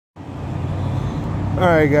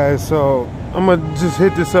Alright guys, so I'm gonna just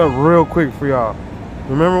hit this up real quick for y'all.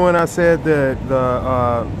 Remember when I said that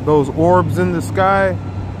those orbs in the sky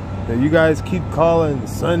that you guys keep calling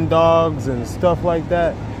sun dogs and stuff like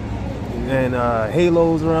that, and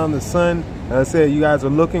halos around the sun? And I said you guys are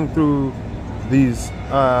looking through these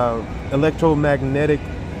electromagnetic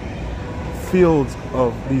fields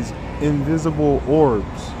of these invisible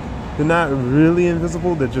orbs. They're not really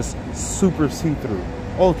invisible, they're just super see-through,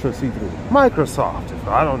 ultra see-through, Microsoft,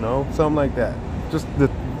 I don't know, something like that. Just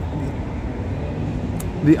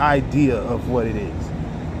the idea of what it is.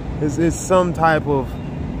 It's some type of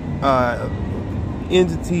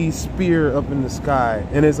entity, sphere up in the sky,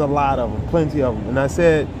 and there's a lot of them, plenty of them. And I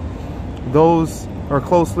said those are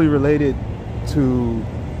closely related to,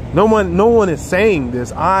 no one is saying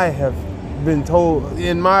this. I have been told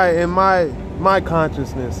in my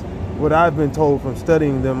consciousness, what I've been told from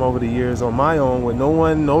studying them over the years on my own with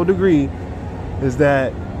no degree, is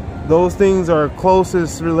that those things are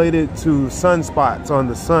closest related to sunspots on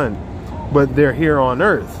the sun, but they're here on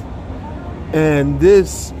Earth. And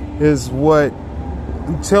this is what,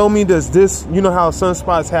 tell me, does this, you know how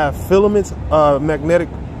sunspots have filaments,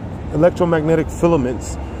 electromagnetic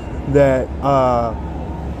filaments that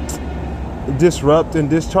disrupt and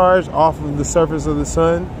discharge off of the surface of the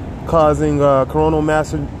sun, causing coronal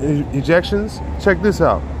mass ejections? Check this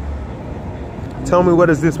out. Tell me, what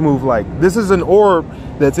does this move like? This is an orb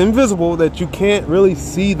that's invisible, that you can't really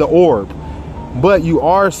see the orb, but you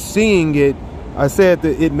are seeing it. I said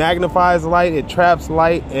that it magnifies light, it traps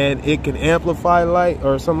light, and it can amplify light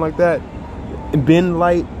or something like that, bend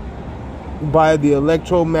light by the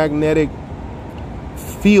electromagnetic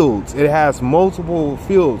fields. It has multiple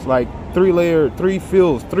fields, like three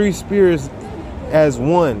fields, three spheres as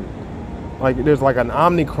one. Like there's like an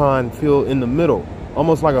omnicron field in the middle,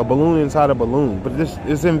 almost like a balloon inside a balloon, but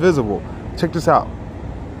it's invisible. Check this out.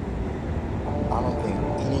 I don't think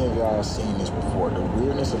any of y'all have seen this before. The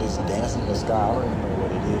weirdness of this dancing in the sky, I don't even know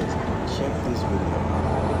what it is. Check this video.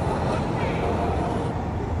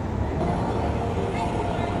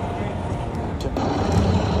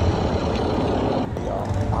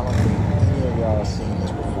 I don't think any of y'all have seen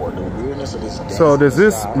this before. The weirdness of this dancing. So does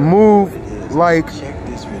this move like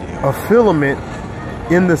a filament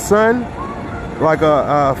in the sun? Like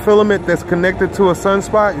a filament that's connected to a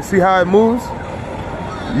sunspot? You see how it moves?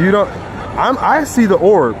 You don't. I see the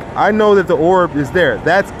orb. I know that the orb is there.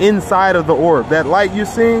 That's inside of the orb. That light you're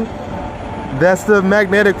seeing, that's the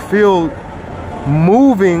magnetic field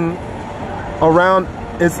moving around.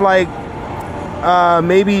 It's like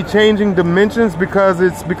maybe changing dimensions because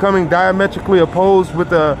it's becoming diametrically opposed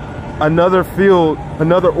with another field,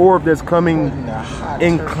 another orb that's coming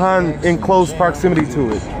in close proximity to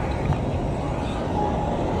it.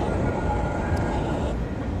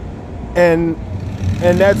 And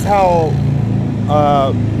that's how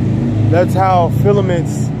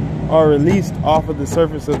filaments are released off of the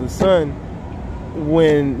surface of the sun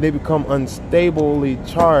when they become unstably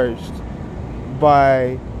charged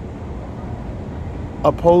by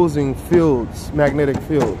opposing fields, magnetic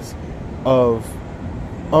fields of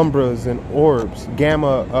umbras and orbs,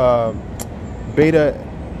 gamma, beta,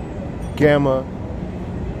 gamma,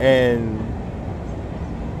 and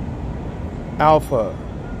alpha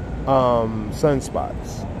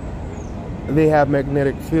sunspots. They have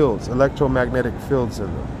magnetic fields, electromagnetic fields in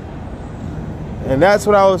them. And that's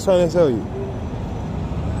what I was trying to tell you.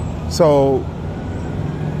 So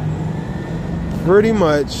pretty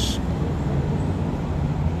much,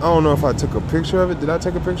 I don't know if I took a picture of it. Did I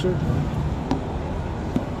take a picture?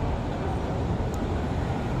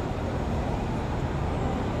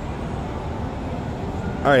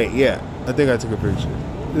 All right, yeah, I think I took a picture.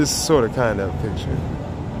 This sort of kind of picture.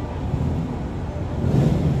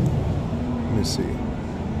 Let me see.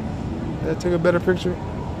 Did I take a better picture?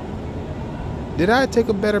 Did I take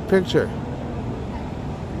a better picture?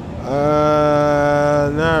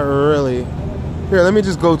 Not really. Here, let me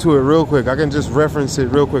just go to it real quick. I can just reference it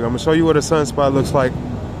real quick. I'm gonna show you what a sunspot looks like.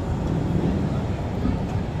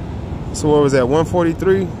 So what was that,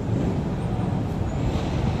 143?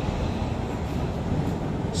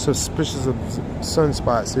 Suspicious of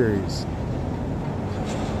sunspot series.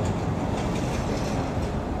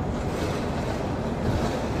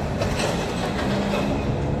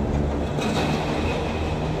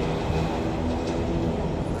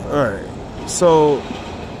 All right, so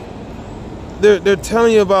they're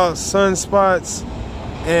telling you about sunspots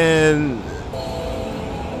and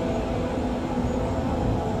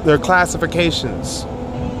their classifications.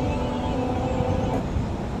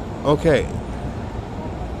 Okay,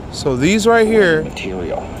 so these right here,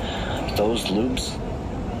 material, those loops,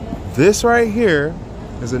 this right here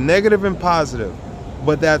There's a negative and positive,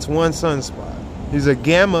 but that's one sunspot. There's a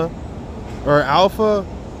gamma or alpha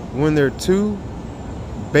when they're 2,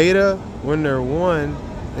 beta when they're 1,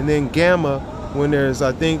 and then gamma when there's,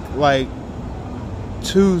 I think, like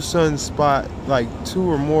 2 sunspot, like 2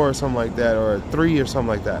 or more or something like that, or 3 or something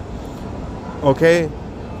like that. Okay?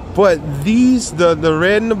 But these, the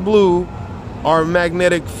red and the blue, are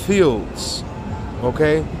magnetic fields.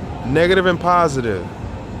 Okay? Negative and positive.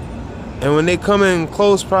 And when they come in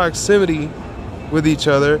close proximity with each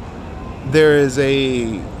other, there is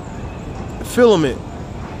a filament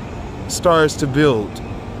starts to build.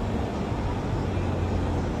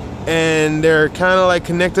 And they're kind of like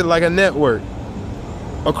connected like a network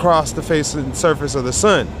across the face and surface of the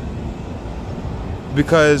sun.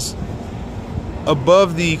 Because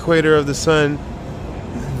above the equator of the sun,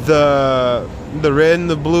 the red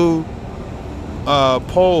and the blue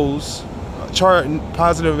poles,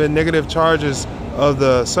 positive and negative charges of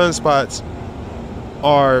the sunspots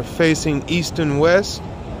are facing east and west,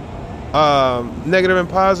 negative and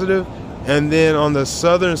positive, and then on the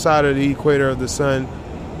southern side of the equator of the sun,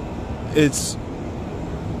 it's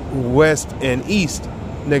west and east,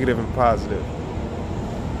 negative and positive.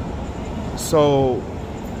 So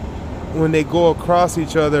when they go across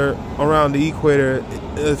each other around the equator,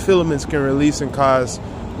 the filaments can release and cause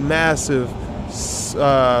massive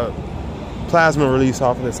plasma release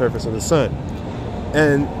off of the surface of the sun.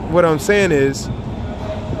 And what I'm saying is,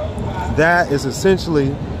 that is essentially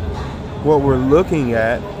what we're looking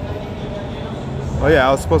at. Oh yeah,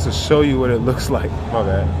 I was supposed to show you what it looks like. My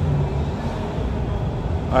bad.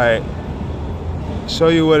 Alright. Show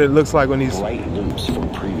you what it looks like when these bright loops from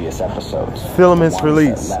previous episodes. Filaments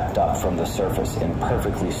release. That leapt up from the surface in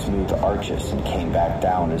perfectly smooth arches and came back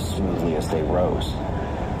down as smoothly as they rose.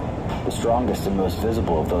 The strongest and most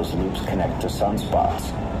visible of those loops connect to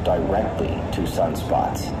sunspots, directly to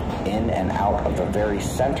sunspots, in and out of the very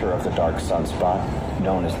center of the dark sunspot,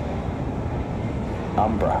 known as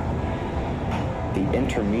umbra. The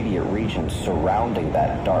intermediate region surrounding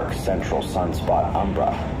that dark central sunspot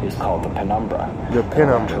umbra is called the penumbra, the an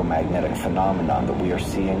electromagnetic phenomenon that we are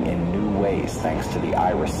seeing in new ways thanks to the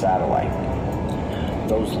IRIS satellite.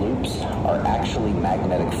 Those loops are actually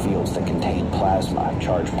magnetic fields that contain plasma,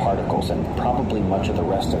 charged particles, and probably much of the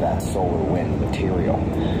rest of that solar wind material.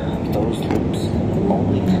 Those loops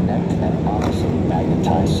only connect at oppositely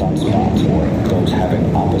magnetized sunspots, or those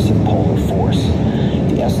having opposite polar force.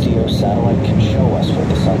 The SDO satellite can show us where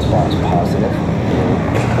the sunspot is positive,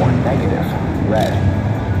 blue, or negative,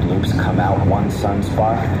 red. Loops come out one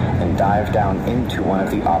sunspot and dive down into one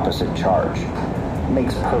of the opposite charge.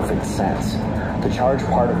 Makes perfect sense. The charged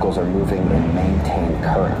particles are moving in maintained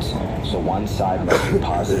currents, so one side must be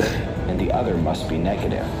positive and the other must be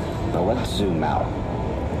negative. Now let's zoom out.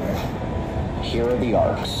 Here are the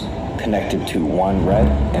arcs, connected to one red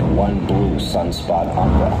and one blue sunspot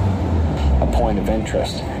umbra. A point of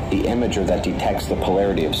interest, the imager that detects the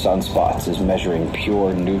polarity of sunspots is measuring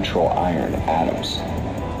pure neutral iron atoms.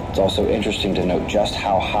 It's also interesting to note just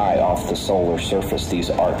how high off the solar surface these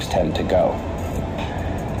arcs tend to go.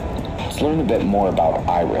 Let's learn a bit more about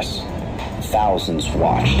Iris. Thousands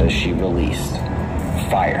watched as she released,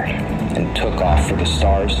 fired, and took off for the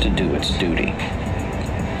stars to do its duty.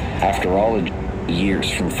 After all the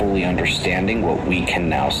years from fully understanding what we can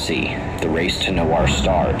now see, the race to know our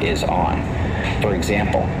star is on. For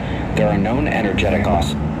example, there are known energetic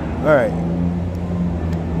oscillations. Alright.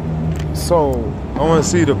 So, I want to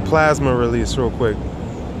see the plasma release real quick.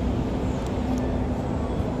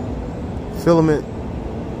 Filament.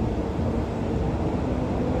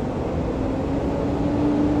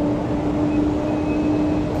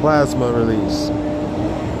 Plasma release.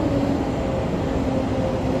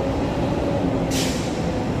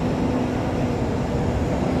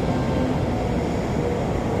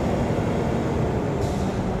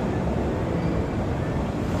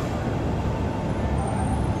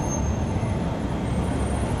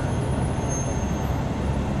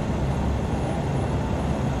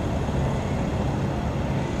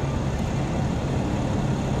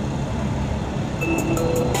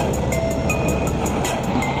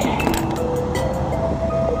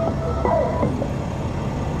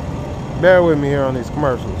 Bear with me here on these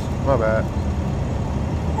commercials. My bad.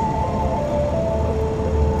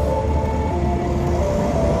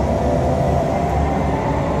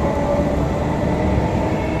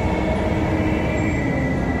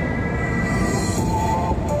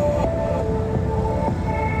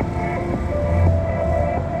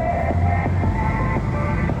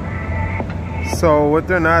 So what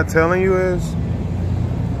they're not telling you is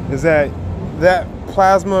that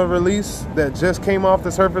plasma release that just came off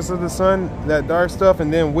the surface of the sun, that dark stuff,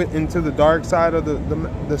 and then went into the dark side of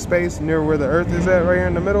the space near where the Earth is at, right here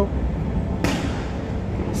in the middle.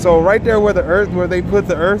 So right there where the Earth, where they put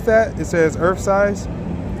the Earth at, it says Earth size.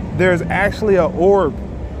 There's actually a orb,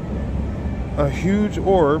 a huge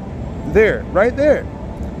orb there, right there,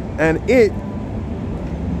 and it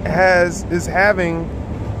is having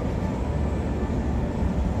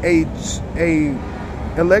a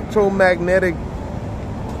electromagnetic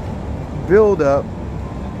buildup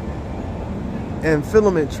and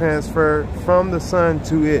filament transfer from the sun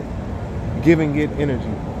to it, giving it energy.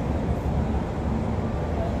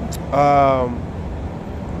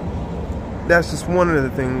 That's just one of the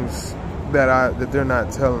things that they're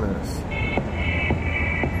not telling us.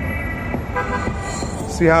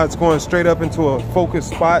 See how it's going straight up into a focused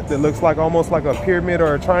spot that looks like almost like a pyramid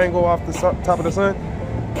or a triangle off the top of the sun?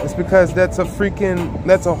 It's because that's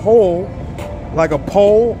a hole, like a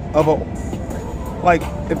pole of a, like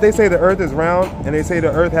if they say the Earth is round and they say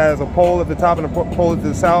the Earth has a pole at the top and a pole at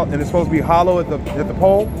the south and it's supposed to be hollow at the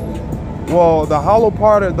pole. Well, the hollow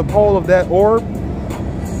part of the pole of that orb,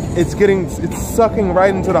 it's sucking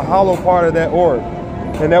right into the hollow part of that orb,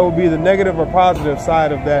 and that would be the negative or positive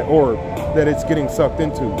side of that orb that it's getting sucked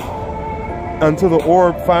into, until the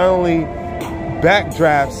orb finally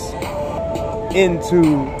backdrafts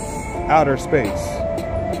into outer space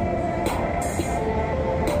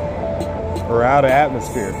or outer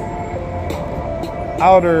atmosphere,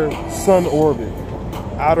 outer sun orbit,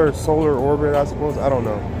 outer solar orbit, I suppose. I don't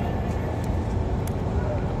know.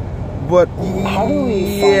 But how do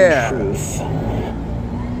we find truth?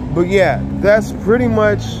 But yeah, that's pretty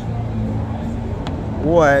much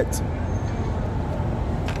what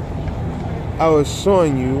I was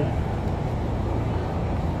showing you,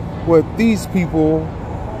 what these people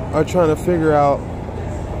are trying to figure out.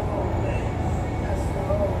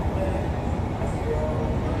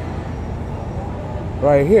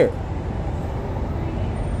 Right here.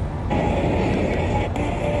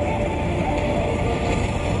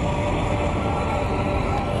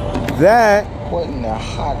 That. What in the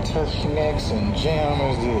hot touch necks and jam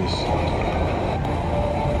is this?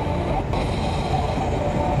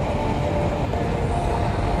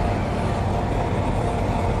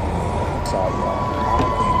 Sorry, y'all. I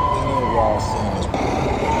don't think any of y'all seen this before.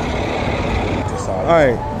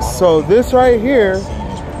 Alright, so this right here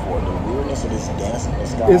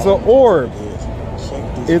is an orb.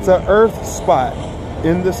 It's an Earth spot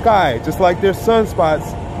in the sky, just like there's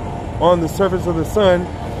sunspots on the surface of the sun.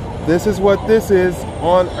 This is what this is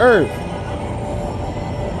on Earth.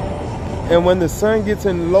 And when the sun gets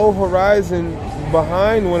in low horizon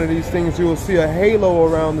behind one of these things, you will see a halo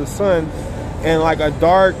around the sun and like a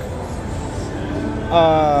dark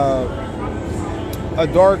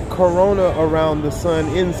corona around the sun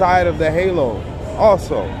inside of the halo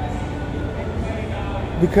also,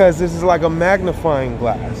 because this is like a magnifying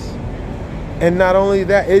glass. And not only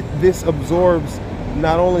that, this absorbs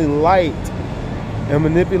not only light and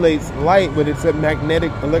manipulates light, but it's a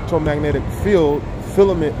electromagnetic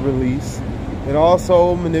filament release. It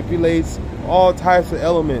also manipulates all types of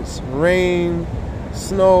elements: rain,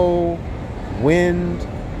 snow, wind,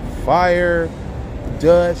 fire,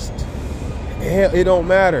 dust. Hell, it don't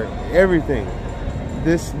matter. Everything.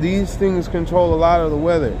 These things control a lot of the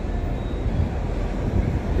weather.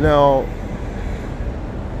 Now,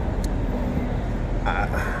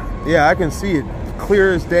 yeah, I can see it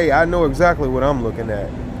clear as day. I know exactly what I'm looking at.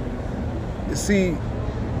 See,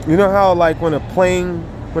 you know how like when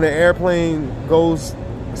an airplane goes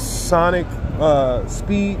sonic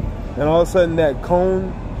speed, and all of a sudden that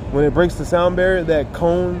cone, when it breaks the sound barrier, that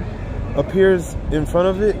cone appears in front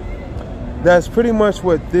of it? That's pretty much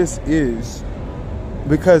what this is,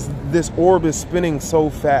 because this orb is spinning so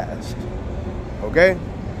fast. Okay?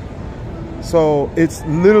 So it's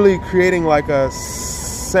literally creating like a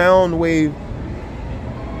sound wave.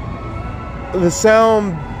 The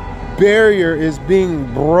sound barrier is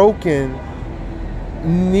being broken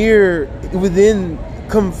within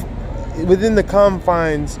the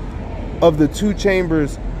confines of the two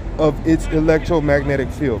chambers of its electromagnetic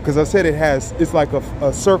field. Because I said it's like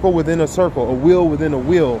a circle within a circle, a wheel within a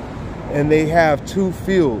wheel, and they have two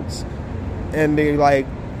fields, and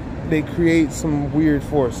they create some weird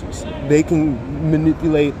forces. They can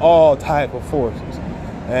manipulate all type of forces.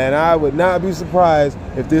 And I would not be surprised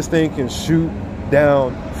if this thing can shoot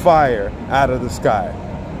down fire out of the sky.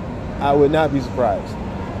 I would not be surprised.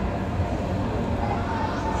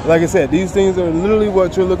 Like I said, these things are literally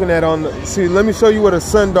what you're looking at on the... See, let me show you what a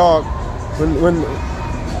sundog...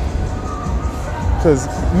 Because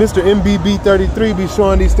Mr. MBB33 be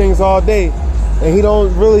showing these things all day. and he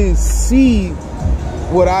don't really see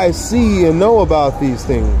what I see and know about these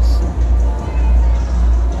things.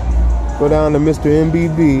 Go down to Mr.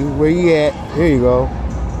 MBB. Where you at? Here you go.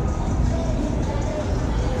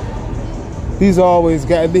 He's always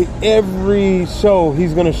got every show.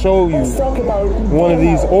 He's gonna show you one of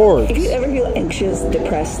these orbs. If you ever feel anxious,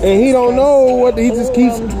 depressed, and he don't know what he just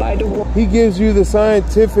keeps. He gives you the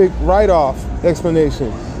scientific write-off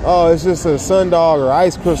explanation. Oh, it's just a sundog or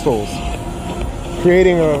ice crystals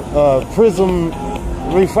creating a prism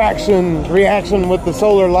refraction reaction with the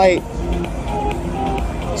solar light,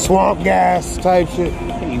 swamp gas type shit.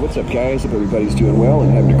 Hey, what's up, guys? Hope everybody's doing well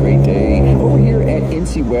and having a great day. Over here at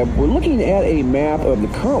NCWeb, we're looking at a map of the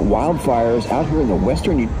current wildfires out here in the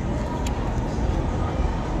western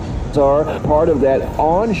are part of that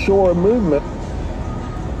onshore movement.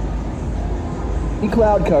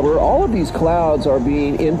 Cloud cover. All of these clouds are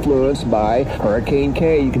being influenced by Hurricane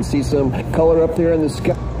K. You can see some color up there in the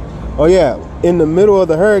sky. Oh yeah, in the middle of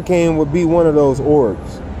the hurricane would be one of those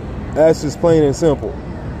orbs. That's just plain and simple.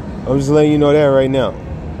 I'm just letting you know that right now.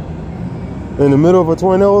 In the middle of a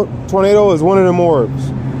tornado is one of them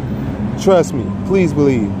orbs. Trust me, please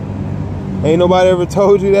believe. Ain't nobody ever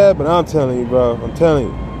told you that, but I'm telling you, bro. I'm telling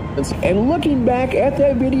you. And looking back at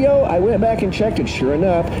that video, I went back and checked it. Sure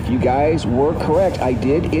enough, you guys were correct. I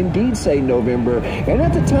did indeed say November. And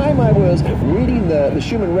at the time I was reading the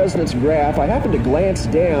Schumann resonance graph, I happened to glance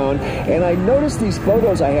down and I noticed these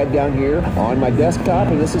photos I had down here on my desktop,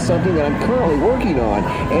 and this is something that I'm currently working on.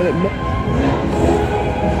 And it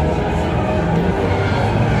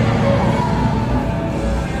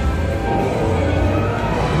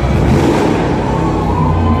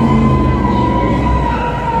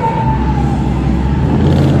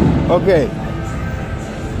Okay,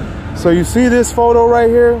 so you see this photo right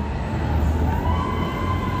here?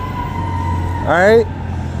 Alright?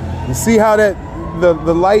 You see how that the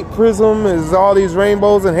light prism is all these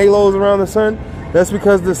rainbows and halos around the sun? That's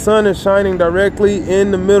because the sun is shining directly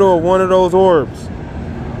in the middle of one of those orbs.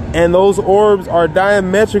 And those orbs are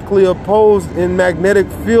diametrically opposed in magnetic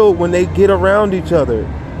field when they get around each other.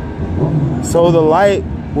 So the light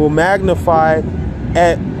will magnify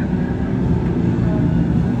at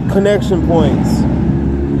connection points,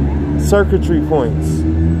 circuitry points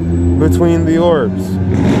between the orbs,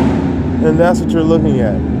 and that's what you're looking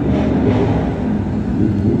at.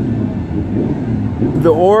 The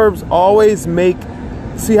orbs always make,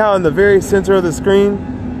 see how in the very center of the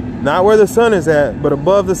screen, not where the sun is at, but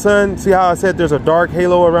above the sun, see how I said there's a dark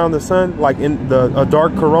halo around the sun, like in a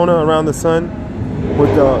dark corona around the sun,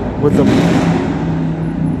 with the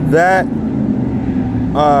that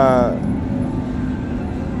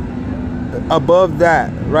above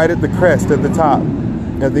that, right at the crest, at the top,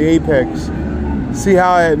 at the apex, see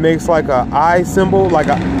how it makes like a eye symbol, like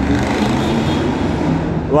a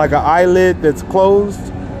eyelid that's closed,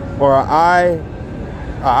 or a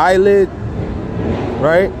eyelid,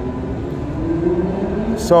 right?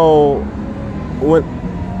 So when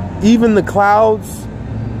even the clouds,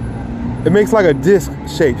 it makes like a disc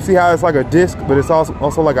shape. See how it's like a disc, but it's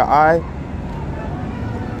also like an eye?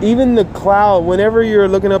 Even the cloud, whenever you're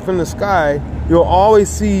looking up in the sky, you'll always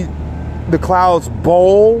see the clouds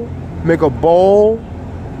bowl, make a bowl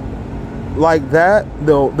like that.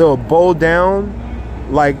 They'll bowl down,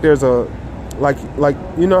 like there's a, like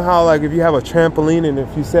you know how like if you have a trampoline and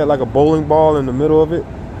if you set like a bowling ball in the middle of it,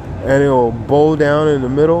 and it'll bowl down in the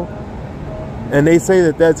middle. And they say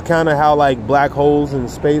that that's kind of how like black holes and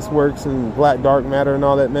space works and black dark matter and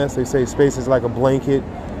all that mess. They say space is like a blanket,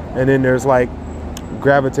 and then there's like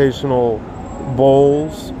gravitational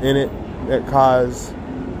bowls in it that cause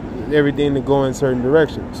everything to go in certain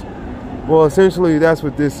directions. Well, essentially that's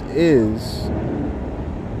what this is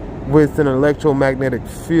with an electromagnetic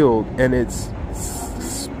field, and it's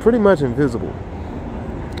pretty much invisible.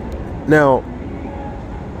 Now,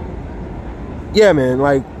 yeah, man,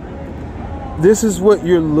 like this is what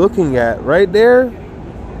you're looking at right there.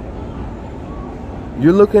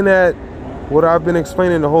 You're looking at what I've been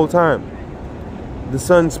explaining the whole time. The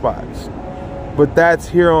sunspots. But that's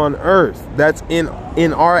here on Earth. That's in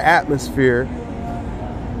our atmosphere.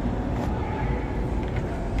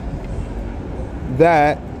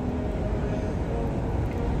 That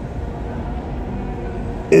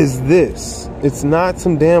is this. It's not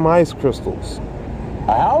some damn ice crystals.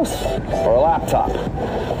 A house or a laptop?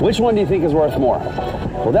 Which one do you think is worth more?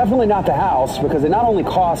 Well, definitely not the house, because it not only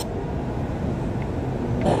costs...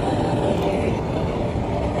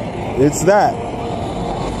 It's that.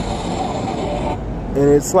 And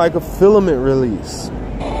it's like a filament release.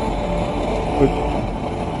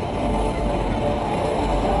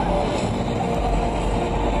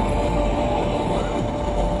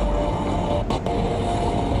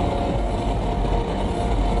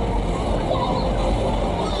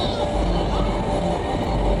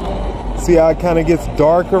 See how it kind of gets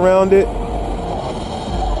dark around it?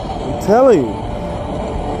 I'm telling you.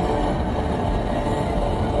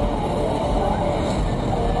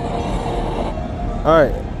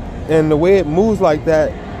 Alright, and the way it moves like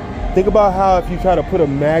that, think about how if you try to put a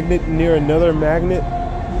magnet near another magnet,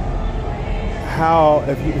 how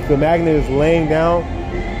if the magnet is laying down,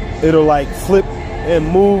 it'll like flip and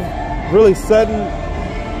move really sudden,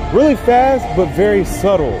 really fast, but very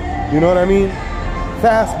subtle. You know what I mean?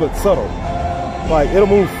 Fast but subtle. Like it'll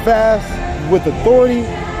move fast with authority,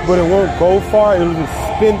 but it won't go far. It'll just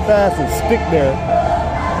spin fast and stick there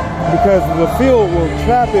because the field will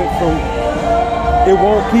trap it from. It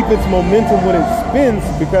won't keep its momentum when it spins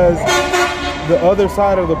because the other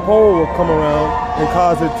side of the pole will come around and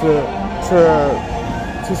cause it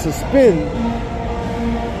to suspend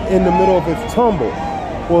in the middle of its tumble.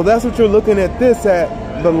 Well, that's what you're looking at this at.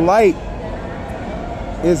 The light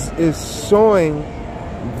is showing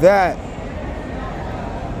that.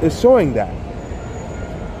 It's showing that.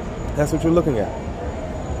 That's what you're looking at.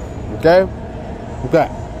 Okay? Okay.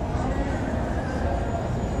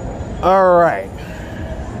 All right.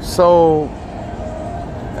 So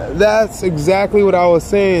that's exactly what I was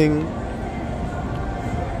saying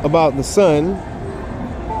about the sun.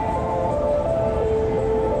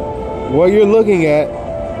 What you're looking at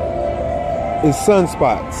is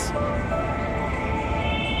sunspots.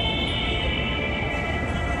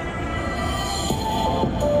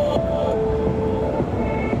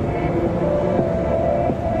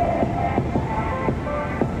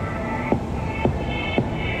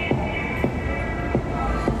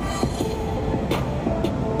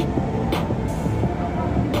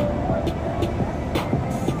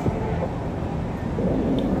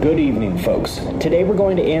 Good evening, folks. Today we're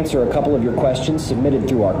going to answer a couple of your questions submitted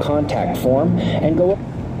through our contact form and go over a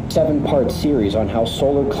 7-part series on how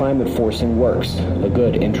solar climate forcing works. A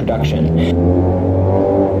good introduction.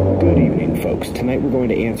 Good evening, folks. Tonight we're going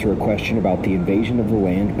to answer a question about the invasion of the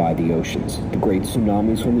land by the oceans, the great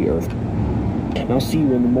tsunamis from the earth. And I'll see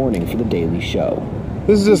you in the morning for the daily show.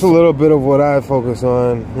 This is just a little bit of what I focus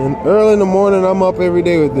on. And early in the morning, I'm up every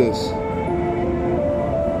day with this.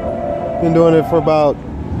 Been doing it for about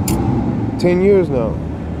 10 years now.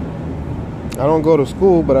 I don't go to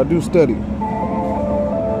school, but I do study.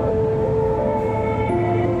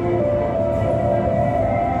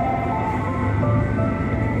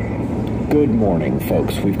 Good morning,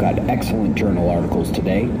 folks. We've got excellent journal articles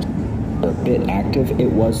today. A bit active, it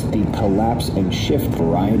was the collapse and shift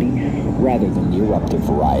variety rather than the eruptive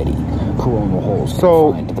variety. Coronal holes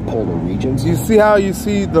confined to the polar regions. You see how you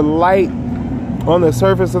see the light on the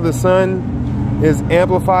surface of the sun is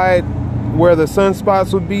amplified where the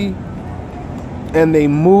sunspots would be, and they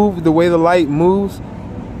move the way the light moves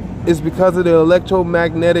is because of the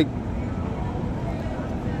electromagnetic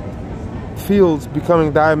fields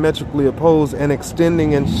becoming diametrically opposed and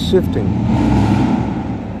extending and shifting.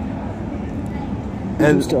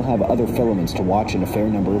 And we still have other filaments to watch in a fair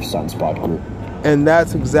number of sunspot groups. And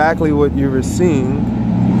that's exactly what you were seeing.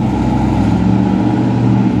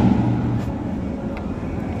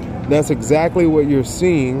 That's exactly what you're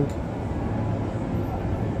seeing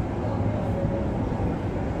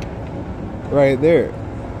right there,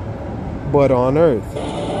 but on Earth. I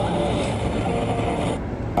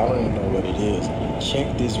don't even know what it is.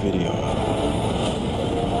 Check this video out.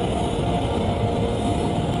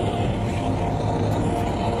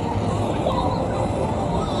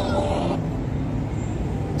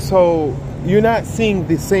 So you're not seeing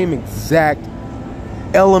the same exact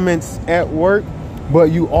elements at work,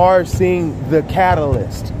 but you are seeing the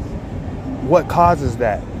catalyst. What causes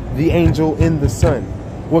that? The angel in the sun.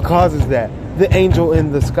 What causes that? The angel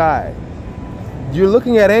in the sky. You're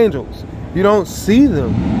looking at angels. You don't see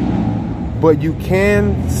them, but you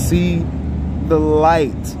can see the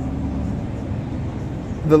light.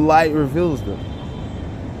 The light reveals them.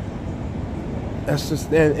 That's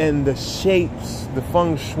just, and the shapes, the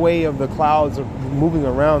feng shui of the clouds are moving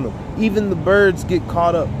around them. Even the birds get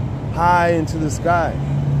caught up high into the sky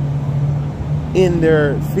in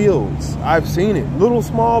their fields. I've seen it. Little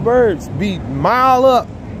small birds be mile up.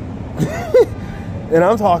 And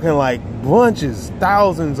I'm talking like bunches,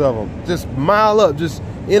 thousands of them, just mile up, just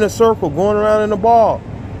in a circle, going around in a ball.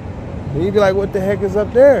 And you'd be like, what the heck is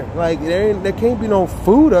up there? Like, there can't be no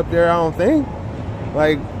food up there, I don't think.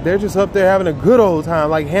 Like, they're just up there having a good old time,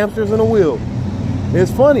 like hamsters in a wheel.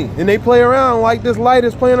 It's funny. And they play around like this light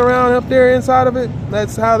is playing around up there inside of it.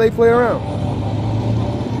 That's how they play around.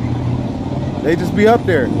 They just be up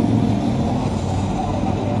there.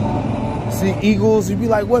 See eagles, you'd be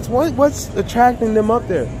like, what's attracting them up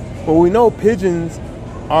there? Well, we know pigeons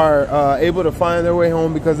are able to find their way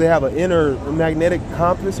home because they have an inner magnetic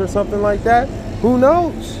compass or something like that. Who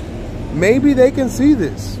knows? Maybe they can see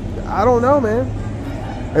this. I don't know, man.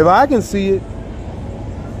 If I can see it,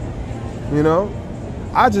 you know,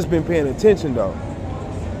 I just been paying attention though.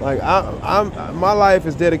 Like my life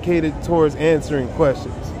is dedicated towards answering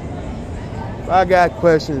questions. If I got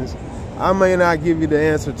questions, I may not give you the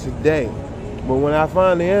answer today, but when I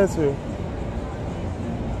find the answer,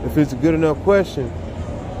 if it's a good enough question,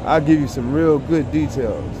 I'll give you some real good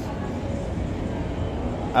details.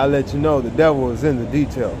 I'll let you know the devil is in the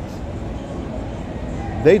details.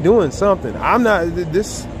 They doing something. I'm not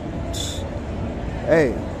this.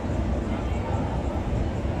 Hey,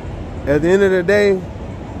 at the end of the day,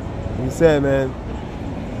 he said, man,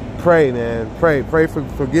 pray, man. Pray for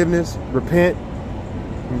forgiveness, repent,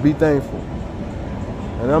 and be thankful.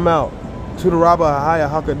 And I'm out. To the Rabba Haya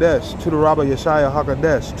Hakadesh, to the Rabba Yeshaya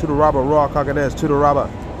Hakadesh, to the Rabba Ruach Hakadesh, to the Rabba.